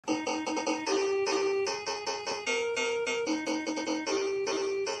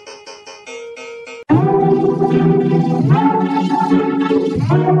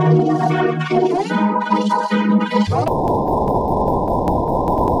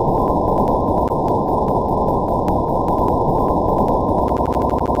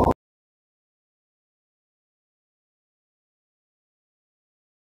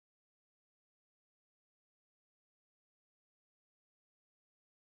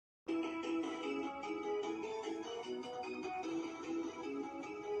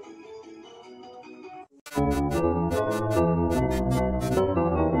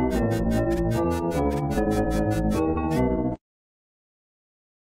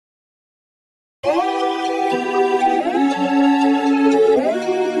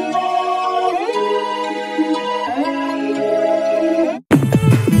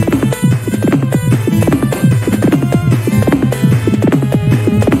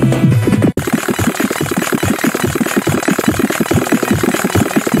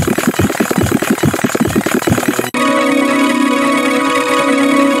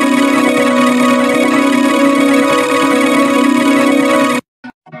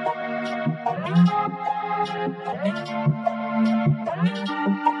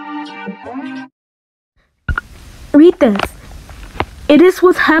Read this. It is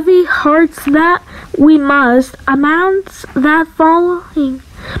with heavy hearts that we must announce that following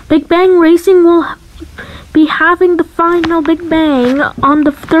Big Bang Racing will be having the final Big Bang on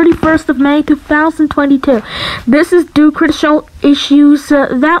the 31st of May 2022. This is due to critical issues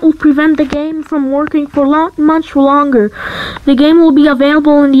that will prevent the game from working for much longer. The game will be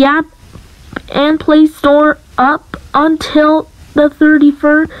available in the App and Play Store up until the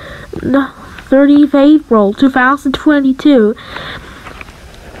 30th of April 2022.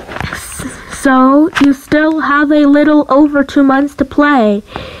 So you still have a little over 2 months to play.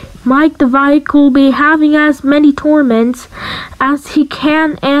 Mike the Vike will be having as many tournaments as he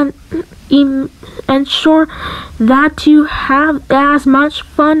can and ensure that you have as much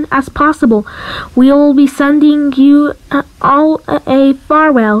fun as possible. We will be sending you all a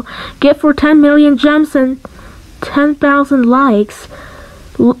farewell gift for 10 million gems and 10,000 likes.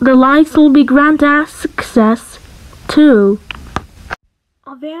 The likes will be granted access to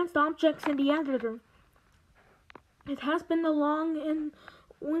advanced objects in the editor. It has been a long and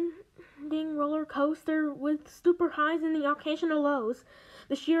winding roller coaster with super highs and the occasional lows.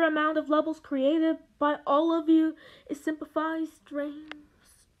 The sheer amount of levels created by all of you is simplified strangely.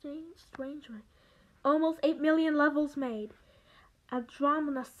 Almost 8 million levels made. A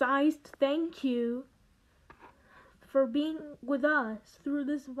dramatized thank you for being with us through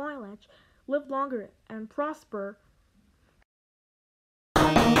this voyage. Live longer and prosper.